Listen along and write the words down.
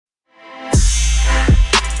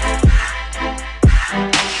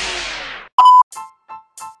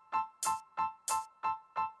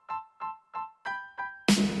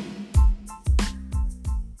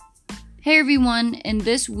Hey everyone, in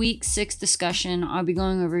this week 6 discussion, I'll be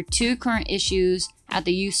going over 2 current issues at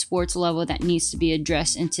the youth sports level that needs to be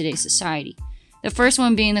addressed in today's society. The first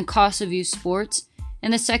one being the cost of youth sports,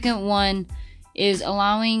 and the second one is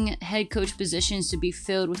allowing head coach positions to be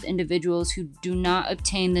filled with individuals who do not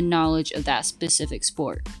obtain the knowledge of that specific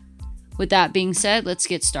sport. With that being said, let's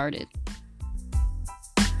get started.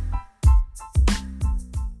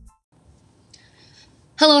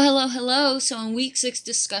 Hello. So in week 6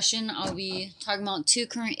 discussion, I'll be talking about 2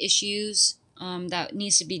 current issues that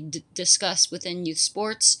needs to be discussed within youth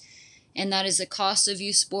sports, and that is the cost of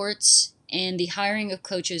youth sports and the hiring of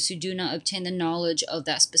coaches who do not obtain the knowledge of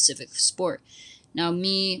that specific sport. Now,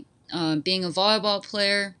 me being a volleyball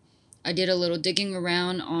player, I did a little digging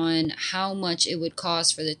around on how much it would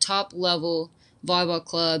cost for the top level volleyball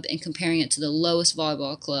club and comparing it to the lowest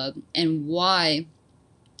volleyball club, and why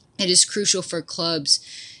it is crucial for clubs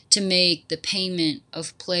to make the payment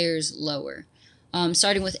of players lower.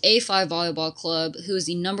 Starting with A5 Volleyball Club, who is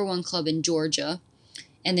the number 1 club in Georgia,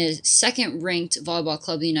 and the second ranked volleyball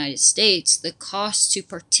club in the United States, the cost to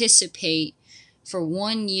participate for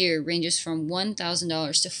 1 year ranges from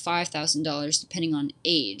 $1,000 to $5,000 depending on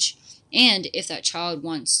age, and if that child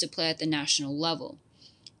wants to play at the national level.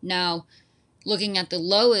 Now, looking at the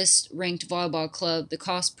lowest ranked volleyball club, the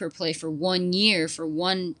cost per play for 1 year for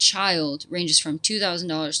one child ranges from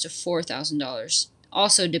 $2,000 to $4,000,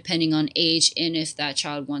 also depending on age and if that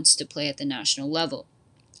child wants to play at the national level.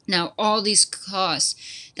 Now, all these costs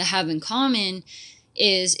that have in common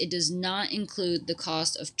is it does not include the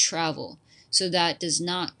cost of travel. So that does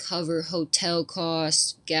not cover hotel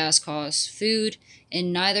costs, gas costs, food,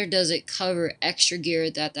 and neither does it cover extra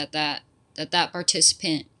gear that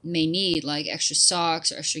participant may need, like extra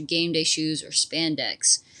socks or extra game day shoes or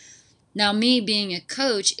spandex. Now, me being a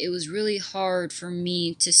coach, it was really hard for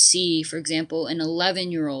me to see, for example, an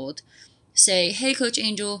 11-year-old say, "Hey, Coach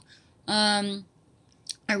Angel, I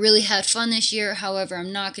really had fun this year. However,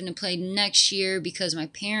 I'm not going to play next year because my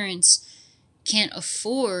parents can't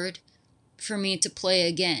afford for me to play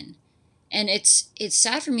again." And it's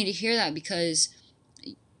sad for me to hear that, because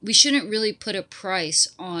we shouldn't really put a price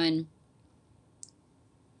on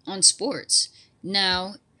sports.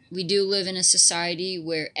 Now, we do live in a society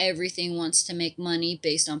where everything wants to make money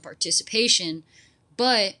based on participation,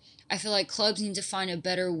 but I feel like clubs need to find a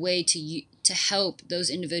better way to help those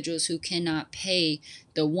individuals who cannot pay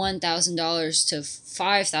the $1,000 to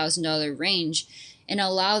 $5,000 range, and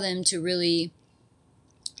allow them to really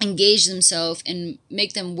engage themselves and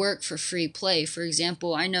make them work for free play. For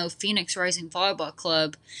example, I know Phoenix Rising Volleyball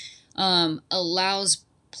Club allows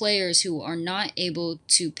players who are not able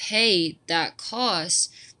to pay that cost,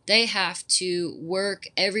 they have to work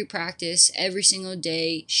every practice, every single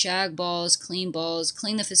day, shag balls, clean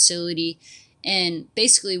the facility, and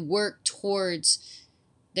basically work towards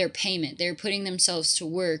their payment. They're putting themselves to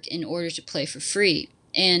work in order to play for free.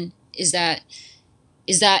 And is that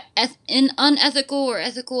unethical or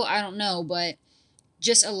ethical? I don't know, but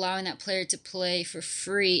just allowing that player to play for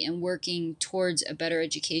free and working towards a better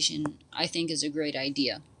education, I think, is a great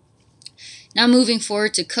idea. Now, moving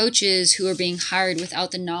forward to coaches who are being hired without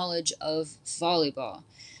the knowledge of volleyball.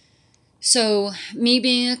 So, me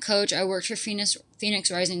being a coach, I worked for Phoenix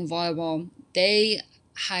Rising Volleyball. They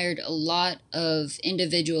hired a lot of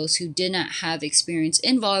individuals who did not have experience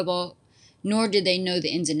in volleyball, nor did they know the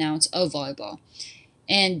ins and outs of volleyball.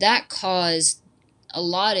 And that caused a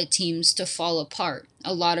lot of teams to fall apart.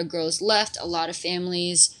 A lot of girls left, a lot of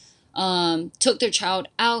families took their child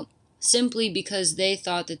out simply because they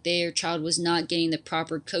thought that their child was not getting the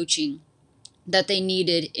proper coaching that they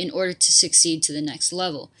needed in order to succeed to the next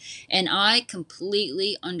level. And I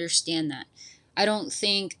completely understand that. I don't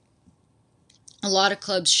think a lot of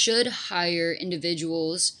clubs should hire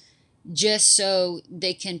individuals just so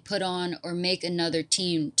they can put on or make another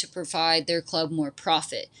team to provide their club more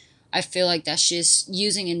profit. I feel like that's just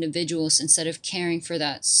using individuals instead of caring for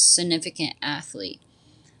that significant athlete.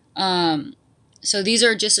 So these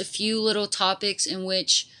are just a few little topics in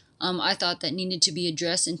which I thought that needed to be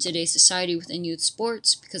addressed in today's society within youth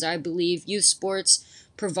sports, because I believe youth sports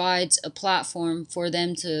provides a platform for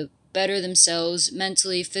them to better themselves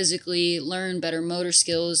mentally, physically, learn better motor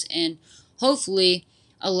skills, and hopefully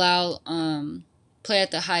allow play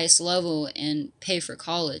at the highest level and pay for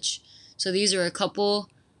college. So these are a couple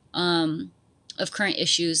of current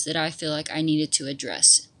issues that I feel like I needed to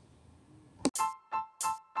address.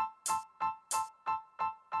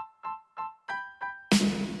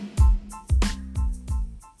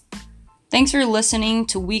 Thanks for listening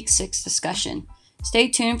to Week 6 discussion. Stay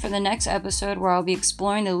tuned for the next episode where I'll be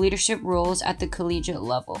exploring the leadership roles at the collegiate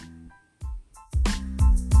level.